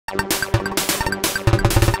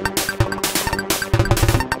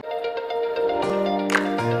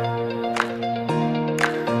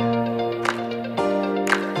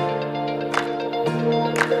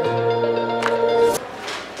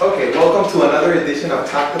another edition of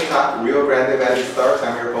Talk to Talk Rio Grande Valley Stars.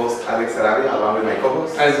 I'm your host, Alex Arabia, along with my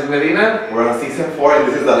co-host. As Medina. We're on season 4, and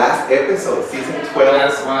this is the last episode, season 12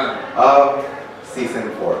 last one of season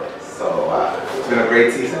 4. So it's been a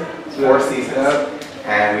great season, 4 seasons,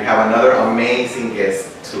 and we have another amazing guest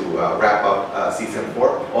to wrap up season 4,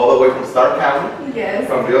 all the way from Stark County,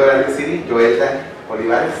 from Rio Grande City, Joelda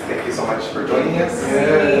Olivarez. Thank you so much for joining us.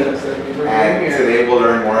 Yes. And today we'll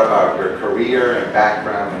learn more about your career and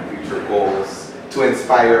background and future goals to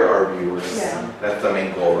inspire our viewers. Yeah. That's the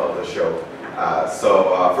main goal of the show.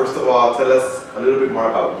 So first of all, tell us a little bit more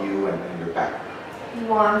about you and your background.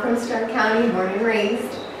 Well, I'm from Grande County, born and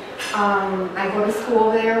raised. I go to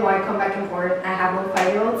school there while I come back and forth. I have a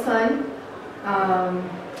 5-year-old son. I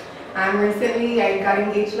got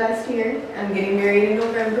engaged last year. I'm getting married in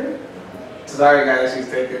November. Sorry guys, she's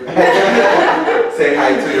taking Say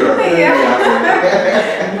hi to your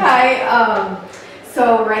Hi.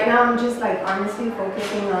 So right now I'm just like honestly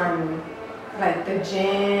focusing on like the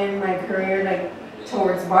gym, my career like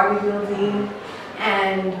towards bodybuilding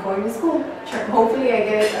and going to school. Hopefully I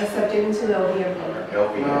get accepted into the LVM program.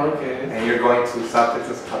 LVM. Okay. And you're going to South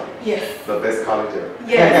Texas College. Yes. The best college ever.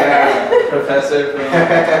 Yes. Professor from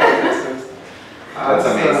Texas. That's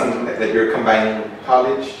amazing that you're combining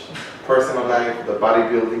college, personal life, the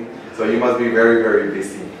bodybuilding. So you must be very, very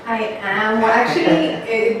busy. I am. Well, actually,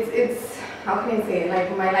 it's how can I say it? Like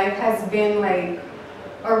my life has been like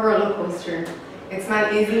a roller coaster. It's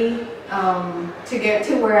not easy to get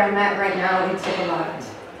to where I'm at right now. It took a lot.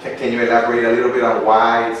 Can you elaborate a little bit on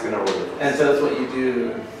why it's been a roller coaster? And tell us what you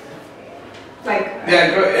do. Like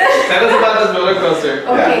tell us about this roller coaster.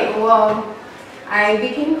 Okay, well, I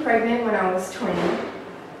became pregnant when I was 20.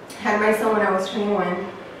 Had my son when I was 21.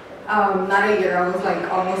 Not a year, I was like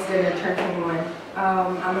almost going to turn 21.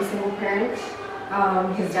 I'm a single parent.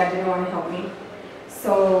 His dad didn't want to help me.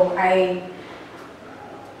 So I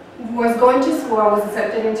was going to school. I was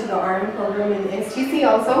accepted into the RN program in STC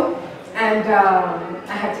also. And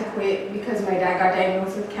I had to quit because my dad got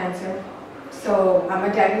diagnosed with cancer. So I'm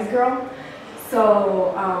a daddy's girl.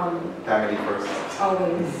 So family first.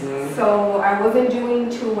 Always. So I wasn't doing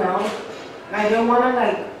too well. I didn't want to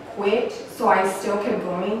like quit, so I still kept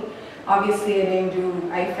going. Obviously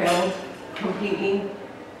I failed completely.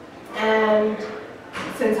 And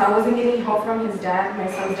since I wasn't getting help from his dad, my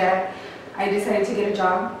son's dad, I decided to get a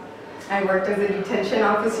job. I worked as a detention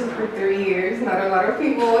officer for 3 years. Not a lot of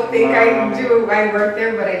people think I worked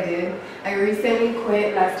there, but I did. I recently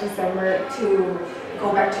quit last December to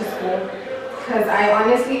go back to school. Because I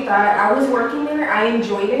honestly thought I was working there, I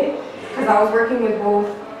enjoyed it. Because I was working with both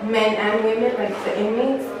men and women, like the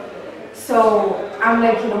inmates. So I'm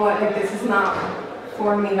like, you know what, like this is not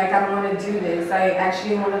for me, like I don't want to do this. I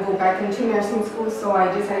actually want to go back into nursing school, so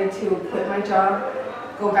I decided to quit my job,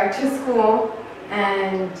 go back to school,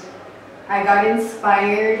 and I got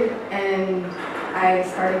inspired and I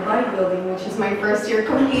started bodybuilding, which is my first year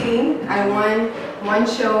competing. I won 1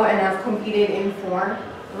 show and I've competed in 4.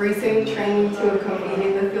 Recently training to compete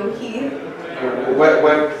in the Philippines. What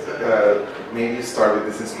made you start with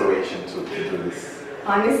this inspiration to do this?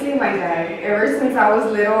 Honestly, my dad. Ever since I was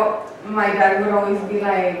little, my dad would always be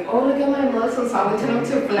like, oh, look at my muscles. So I would tell him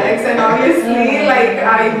to flex, and obviously, like,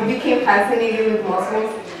 I became fascinated with muscles.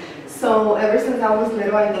 So ever since I was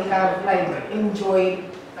little, I think I've like enjoyed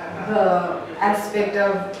the aspect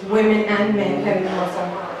of women and men having muscle.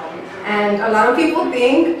 And a lot of people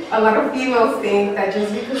think, a lot of females think that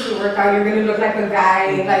just because you work out, you're going to look like a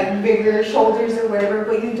guy, like bigger shoulders or whatever,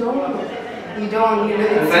 but you don't. You don't. You know,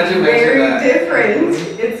 it's very different.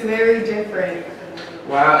 It's very different.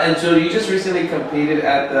 Wow, and so you just recently competed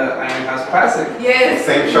at the Iron House Classic. Yes.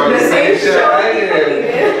 Same show. The same show.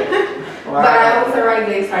 Wow. But I was the right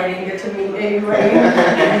day, so I didn't get to meet anybody.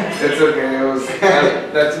 It's okay. It was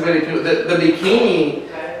that's many people. The bikini.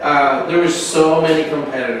 There were so many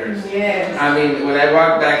competitors. Yes. I mean, when I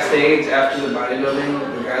walked backstage after the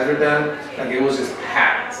bodybuilding, the guys were done. Like it was just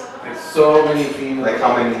packed. Like so many females. Like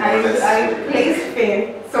how many? I placed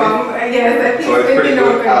 5th. So yes, I think so it's pretty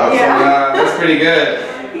good. Yeah. That's pretty good.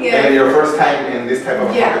 Yeah. And your first time in this type of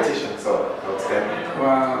competition, so outstanding.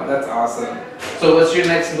 Wow, that's awesome. So what's your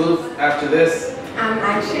next move after this? I'm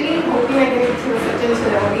actually hoping I get to accept into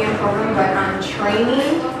the ODM program, but I'm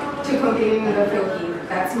training to compete in the Philippines.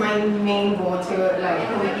 That's my main goal to like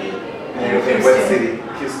compete. And you're in what city?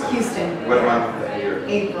 Houston. Houston. What month of the year?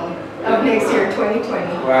 April of next year,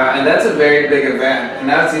 2020. Wow, and that's a very big event, and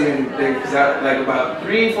that's even big because like about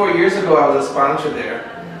 3-4 years ago I was a sponsor there,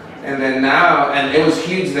 and then now, and it was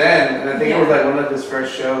huge then, and I think it was like one of his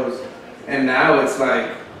first shows, and now it's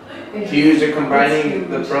like huge. They're combining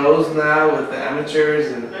the pros now with the amateurs,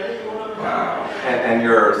 and wow. And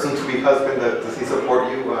your soon-to-be husband, does he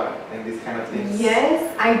support you in these kind of things?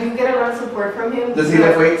 Yes, I do get a lot of support from him. Does he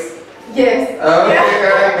lift weights? Yes. Oh,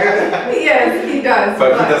 okay, Yes, he does.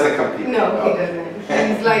 But he doesn't compete? No, he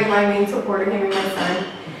doesn't. He's like my main supporter, him and my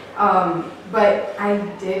son. But I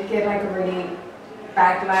did get like a really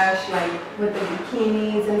backlash, like with the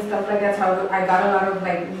bikinis and stuff like that. So I got a lot of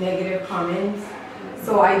like negative comments.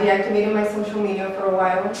 So I deactivated my social media for a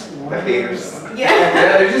while. The haters.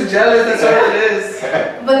 Yeah. They're just jealous, that's what it is.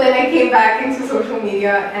 But then I came back into social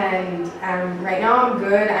media and right now I'm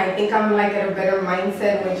good. I think I'm like at a better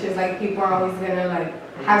mindset, which is like people are always gonna like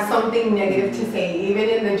have something negative to say. Even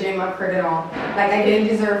in the gym, I've heard it all. Like I didn't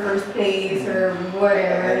deserve first place or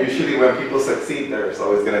whatever. And usually when people succeed, there's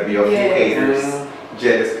always going to be a few haters,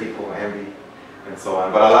 jealous people, envy, and so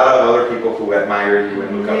on. But a lot of other people who admire you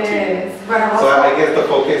and look up to you. But I'm So also, I guess the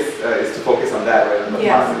focus is to focus on that, right? On the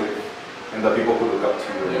Yeah. positive, and the people who look up to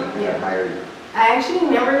you and admire you. I actually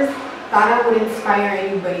never thought I would inspire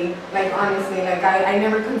anybody. Like honestly, like I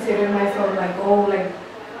never considered myself like, oh, like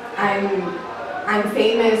I'm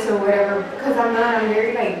famous or whatever, because I'm not. I'm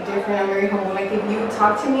very like different. I'm very humble. Like if you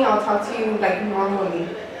talk to me, I'll talk to you like normally.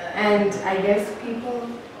 And I guess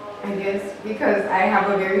because I have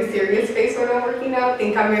a very serious face when I'm working out,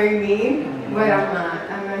 think I'm very mean, but I'm not.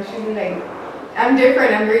 I'm actually like, I'm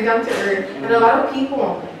different. I'm very down to earth. And a lot of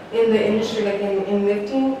people in the industry, like in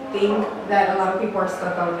lifting, think that a lot of people are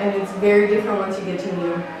stuck up, and it's very different once you get to me.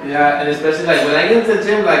 Yeah, and especially like when I get to the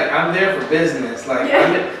gym, like I'm there for business. Like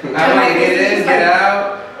I'm gonna get in, get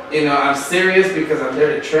out. You know, I'm serious because I'm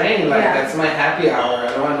there to train. Like that's my happy hour. I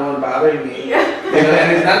don't want no one bothering me. Yeah. You know,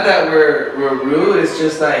 and it's not that we're rude. It's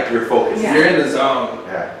just like You're focused. you're in the zone.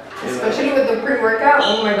 Yeah. Especially with the pre-workout,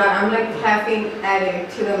 oh my god, I'm like caffeine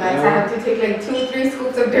addict to the max. I have to take like 2-3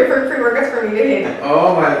 scoops of different pre-workouts for me to hit.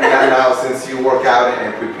 Oh my god. And now, since you work out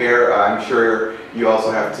and prepare, I'm sure you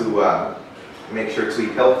also have to make sure to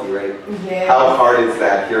eat healthy, right? Yeah. How hard is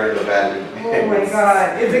that here in the valley? Oh my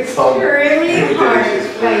god, it's extremely hard.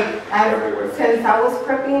 Like, since I was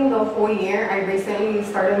prepping the whole year, I recently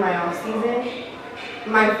started my off season.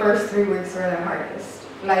 My first 3 weeks were the hardest.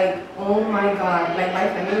 Like, oh my god, like my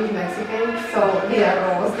family is Mexican, so the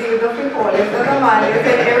arroz, the frijoles, the tamales,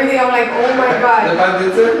 and everything. I'm like, oh my The god. bandita?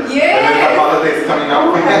 And then the Yeah. holidays coming up.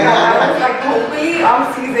 Oh my god, I was like, hopefully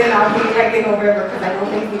off season I'll be like in November because I know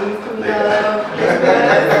Thanksgiving's coming up.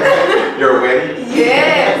 You're ready?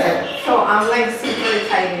 Yes. So I'm like super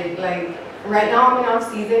excited. Like right now I'm in off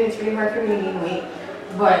season. It's really hard for me to gain weight,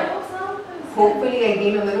 but hopefully I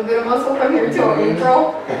gain a little bit of muscle from here till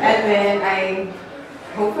April, and then I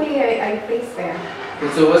place there.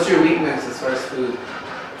 And so what's your weakness as far as food?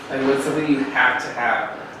 Like what's something you have to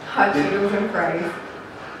have? Hot Cheetos and fries.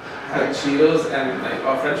 Hot Cheetos and like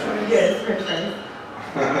French fries? Yes, French fries.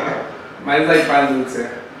 Mine's like pan dulce.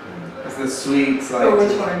 It's the sweets like. So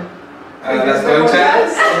which one? Las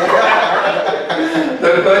conchas.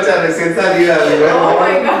 Las conchas recién salidas. Oh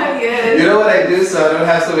my god, yes. You know what I do so I don't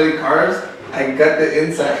have so many carbs? I gut the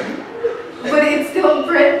inside. But it's still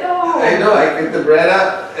bread though. I know, I get the bread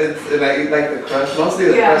out and I eat like the crust, mostly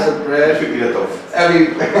the crust of bread. You should eat it though. I mean,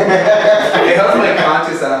 it helps my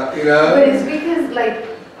conscience out, you know? But it's because like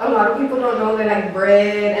a lot of people don't know that like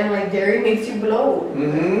bread and like dairy makes you bloat.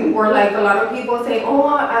 Mm-hmm. Or like a lot of people say, oh,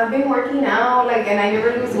 I've been working out, like, and I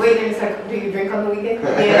never lose weight. And it's like, do you drink on the weekend?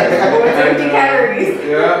 Yes. Oh, it's empty calories.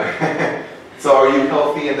 Yeah. So are you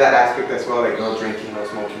healthy in that aspect as well? Like no drinking, no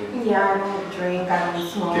smoking? Yeah, I don't drink, I don't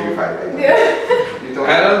smoke. Give me 5 days. Yeah. You don't?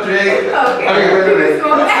 I don't drink. Okay. I mean, wait a minute.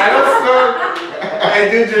 I don't smoke. I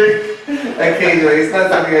do drink occasionally. It's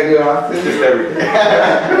not something I do often. Just every day.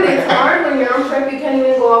 But it's hard when you're on prep, you can't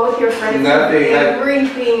even go out with your friends. Nothing, like,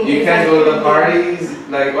 Everything. You is can't like go to the everything. parties.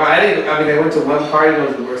 Like, well, I went to one party and it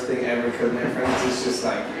was the worst thing ever because my friends is just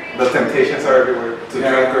like, The temptations are everywhere to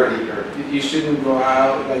drink or eat. Or you shouldn't go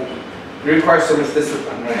out. Like, it requires so much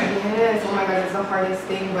discipline, right? Yes, oh my god, it's the hardest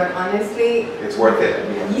thing. But honestly, it's worth it.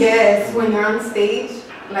 yes, when you're on stage,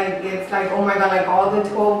 like it's like, oh my god, like all the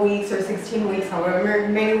 12 weeks or 16 weeks, however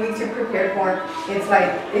many weeks you're prepared for, it's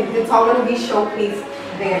like, it's all going to be showcased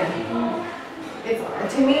there. It's,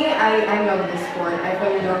 to me, I love this sport. I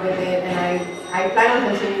fell in love with it, and I plan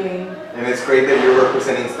on continuing. And it's great that you're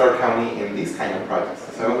representing Starr County in these kind of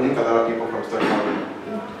projects. So I don't think a lot of people from Starr County.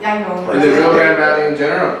 I know. In the Rio Grande Valley in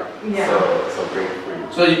general. Yeah. So great for you.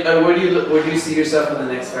 So where do you see yourself in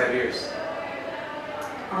the next 5 years?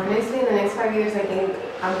 Honestly, in the next 5 years, I think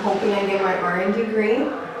I'm hoping I get my RN degree,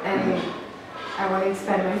 and I want to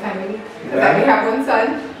expand my family because I only have one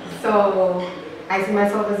son. So I see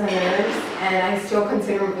myself as a nurse, and I still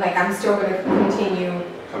consider, like, I'm still going to continue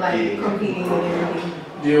like competing and everything.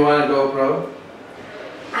 Do you want to go pro?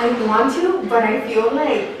 I want to, but I feel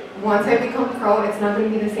like once I become pro, it's not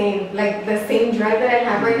going to be the same. Like the same drive that I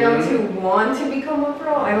have right now to want to become a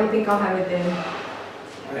pro, I don't think I'll have it then.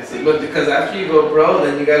 I see, but because after you go pro,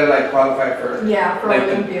 then you gotta like qualify for like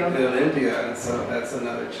Olympia. The Olympia, and so that's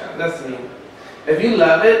another challenge. That's me. If you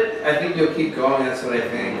love it, I think you'll keep going. That's what I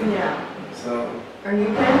think. Yeah. So. Are you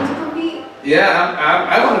planning to compete? Yeah,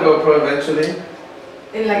 I want to go pro eventually.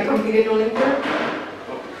 And like compete in Olympia?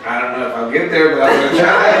 I don't know if I'll get there, but I'm gonna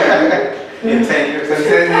try. In 10 years. In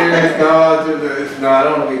 10 years, no, I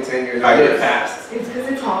don't want to wait 10 years. I'll do it fast. It's because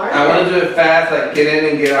it's hard. I want to do it fast, like get in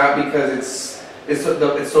and get out, because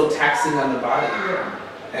it's so taxing on the body,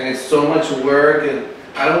 and it's so much work, and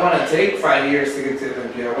I don't want to take 5 years to get to the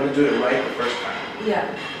Olympia. I want to do it right the first time.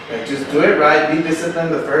 Yeah. Like just do it right, be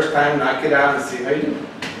disciplined the first time, knock it out, and see how you do.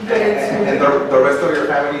 And the rest of your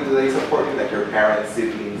family, do they support you? Like your parents,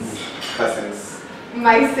 siblings, cousins?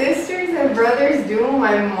 My sisters and brothers do.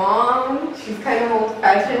 My mom, she's kind of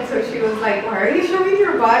old-fashioned, so she was like, why are you showing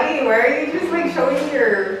your body? Why are you just like showing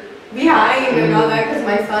your behind and all that? Because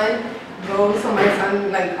my son goes, so my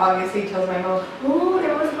son like obviously tells my mom, oh,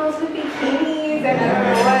 there was girls with bikinis and I don't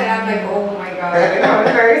know what. And I'm like, oh my god, like, how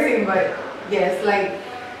embarrassing. But yes, like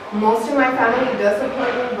most of my family does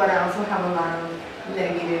support me, but I also have a lot of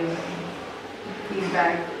negative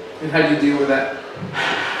feedback. And how do you deal with that?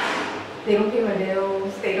 They don't pay my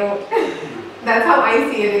bills, they don't, that's how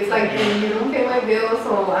I see it. It's like, you don't pay my bills,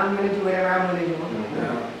 so I'm going to do whatever I'm going to do.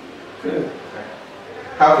 Yeah. Good.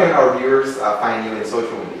 How can our viewers find you in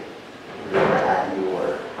social media? At you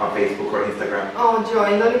or on Facebook or Instagram? Oh,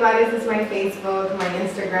 Joelda Olivarez is my Facebook, my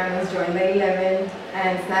Instagram is Joelda11,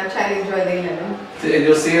 and Snapchat is Joelda11. And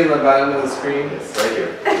you'll see it on the bottom of the screen. It's right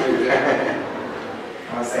here.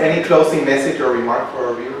 Awesome. Any closing message or remark for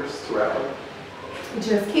our viewers to wrap up?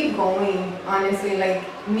 Just keep going, honestly. Like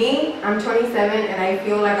me, I'm 27 and I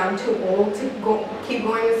feel like I'm too old to keep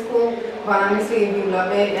going to school, but honestly, if you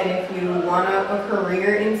love it and if you want a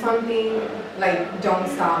career in something, like don't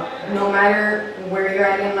stop. No matter where you're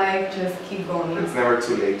at in life, just keep going. It's never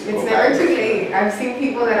too late to go It's back. never too late. I've seen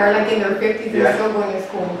people that are like in their 50s and still going to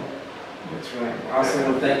school. That's right. Awesome.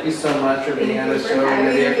 Well, thank you so much for being on the Thank you show. for I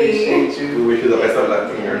really having appreciate We you. wish you the best of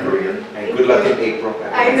luck in your career. And good luck in April.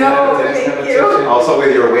 I know, thank you. Also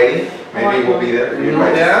with your wedding, maybe we'll be there.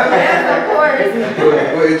 Yeah? Yes, of course.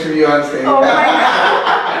 We'll interview you on stage. Oh my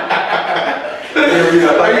god.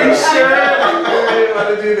 Are you sure you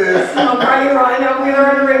want to do this? I'll probably run. I'll be there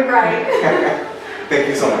on the ring right. Thank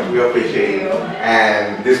you so much. We appreciate it. Thank you.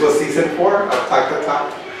 And this was season 4 of Talk to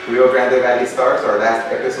Talk. Rio Grande Valley Stars, our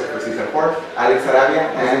last episode for season 4. Alex Arabia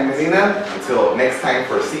and Medina. Until next time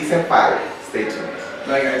for season 5, stay tuned.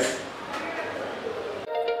 Bye, guys.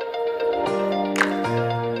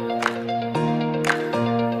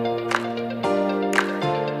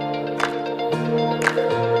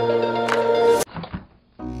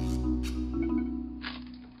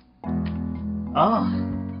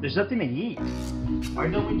 There's nothing to eat. Why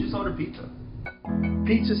don't we just order pizza?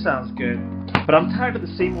 Pizza sounds good, but I'm tired of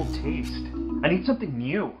the same old taste. I need something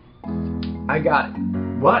new. I got it.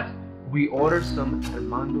 What? We ordered some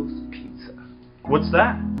Armando's Pizza. What's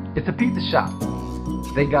that? It's a pizza shop.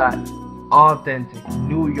 They got authentic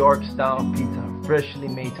New York style pizza, freshly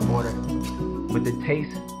made to order, with a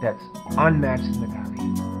taste that's unmatched in the valley.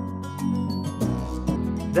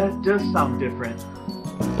 That does sound different.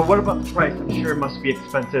 But what about the price? I'm sure it must be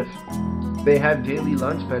expensive. They have daily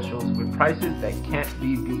lunch specials with prices that can't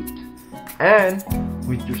be beat. And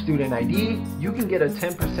with your student ID, you can get a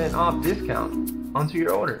 10% off discount onto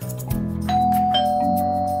your order.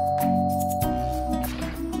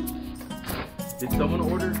 Did someone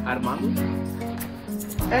order Armando's?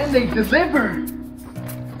 And they deliver!